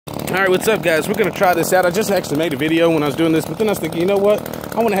Alright, what's up guys? We're gonna try this out. I just actually made a video when I was doing this, but then I was thinking, you know what?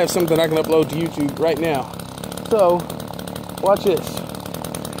 I wanna have something I can upload to YouTube right now. So, watch this.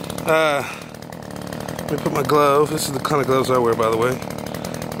 Let me put my glove. This is the kind of gloves I wear, by the way.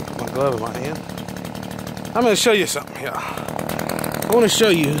 Put my glove in my hand. I'm gonna show you something here. I wanna show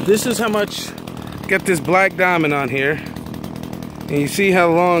you. This is how much, got this black diamond on here. And you see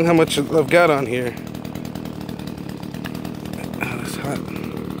how much I've got on here.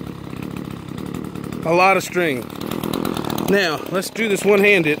 A lot of string. Now, let's do this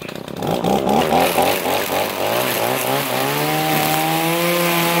one-handed.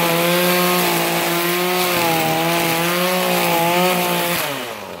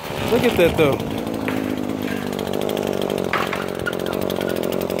 Look at that though.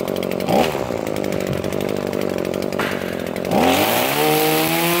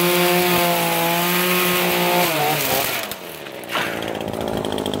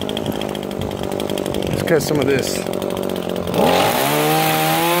 Cut some of this.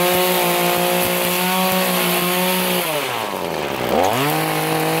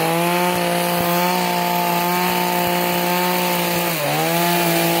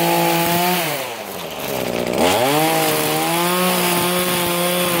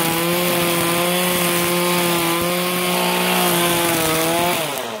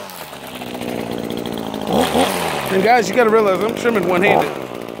 And guys, you gotta realize I'm trimming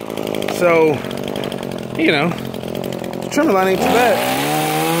one-handed. So, you know, trimmer line ain't too bad.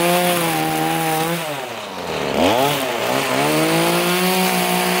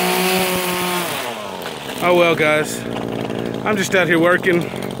 Oh well, guys. I'm just out here working.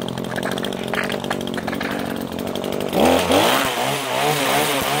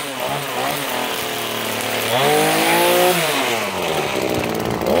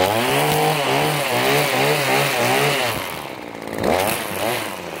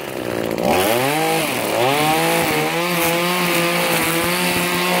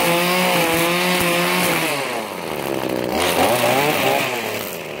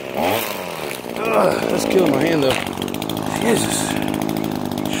 That's killing my hand though. Jesus.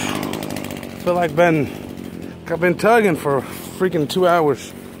 I feel like I've been tugging for freaking 2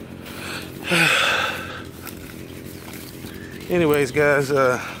 hours. Anyways, guys,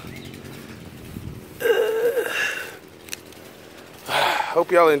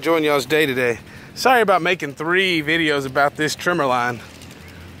 hope y'all enjoying y'all's day today. Sorry about making 3 videos about this trimmer line,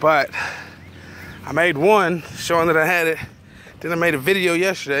 but I made one showing that I had it. Then I made a video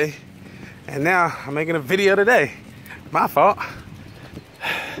yesterday. And now I'm making a video today. My fault.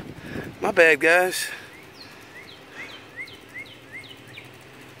 My bad, guys.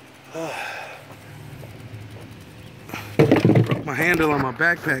 Broke my handle on my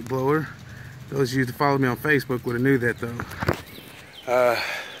backpack blower. Those of you that follow me on Facebook would have knew that though.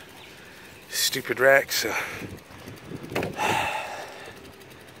 Stupid racks.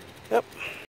 Yep.